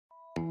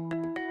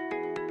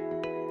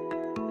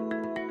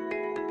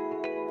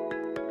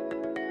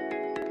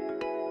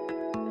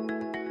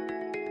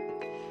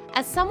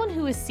As someone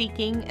who is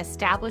seeking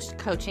established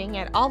coaching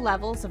at all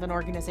levels of an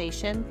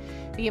organization,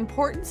 the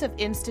importance of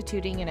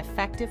instituting an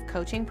effective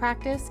coaching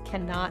practice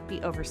cannot be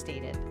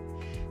overstated.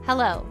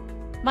 Hello,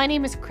 my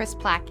name is Chris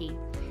Plackey,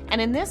 and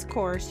in this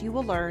course you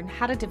will learn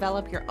how to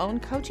develop your own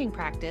coaching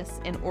practice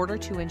in order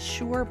to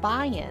ensure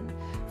buy-in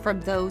from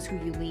those who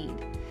you lead.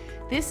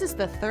 This is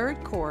the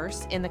third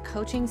course in the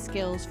Coaching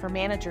Skills for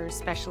Managers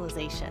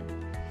specialization.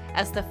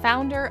 As the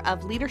founder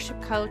of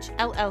Leadership Coach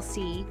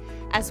LLC,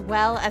 as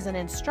well as an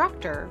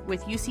instructor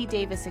with UC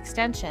Davis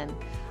Extension,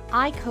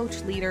 I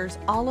coach leaders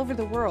all over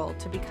the world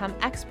to become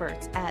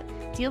experts at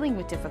dealing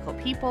with difficult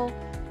people,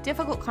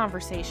 difficult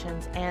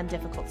conversations, and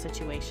difficult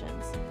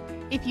situations.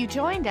 If you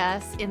joined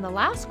us in the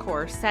last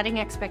course, Setting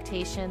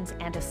Expectations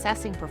and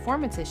Assessing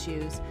Performance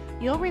Issues,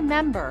 you'll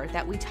remember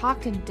that we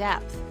talked in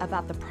depth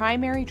about the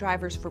primary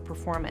drivers for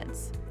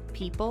performance: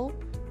 people,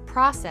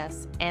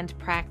 process, and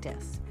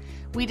practice.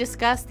 We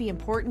discussed the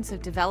importance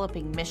of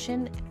developing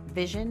mission,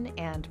 vision,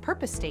 and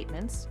purpose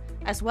statements,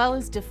 as well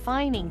as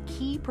defining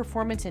key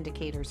performance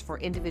indicators for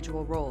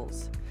individual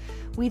roles.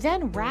 We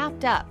then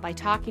wrapped up by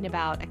talking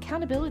about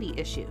accountability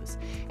issues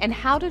and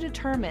how to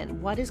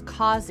determine what is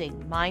causing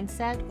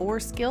mindset or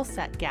skill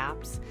set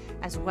gaps,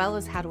 as well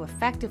as how to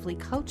effectively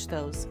coach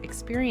those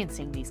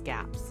experiencing these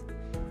gaps.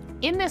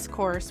 In this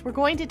course, we're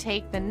going to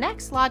take the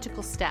next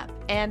logical step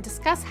and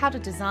discuss how to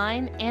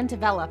design and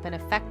develop an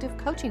effective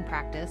coaching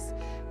practice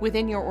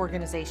within your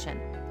organization.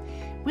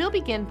 We'll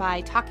begin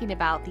by talking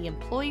about the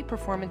employee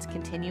performance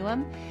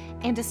continuum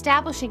and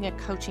establishing a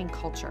coaching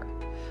culture.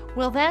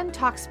 We'll then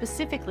talk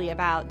specifically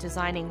about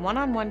designing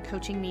one-on-one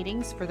coaching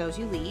meetings for those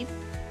you lead.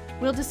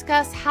 We'll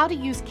discuss how to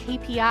use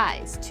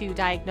KPIs to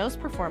diagnose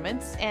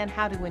performance and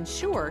how to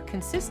ensure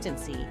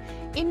consistency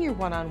in your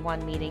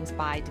one-on-one meetings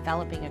by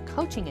developing a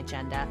coaching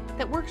agenda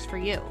that works for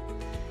you.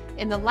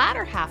 In the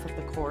latter half of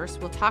the course,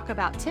 we'll talk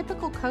about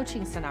typical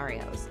coaching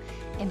scenarios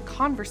and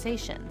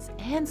conversations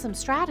and some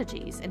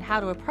strategies and how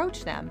to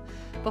approach them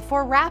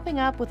before wrapping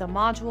up with a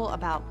module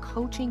about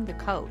coaching the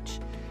coach.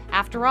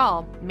 After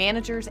all,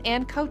 managers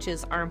and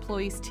coaches are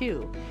employees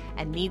too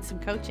and need some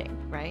coaching,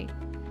 right?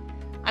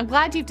 I'm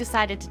glad you've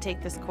decided to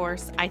take this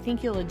course. I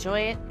think you'll enjoy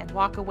it and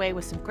walk away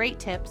with some great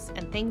tips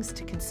and things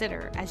to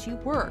consider as you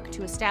work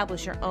to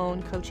establish your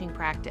own coaching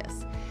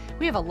practice.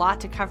 We have a lot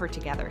to cover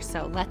together,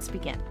 so let's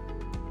begin.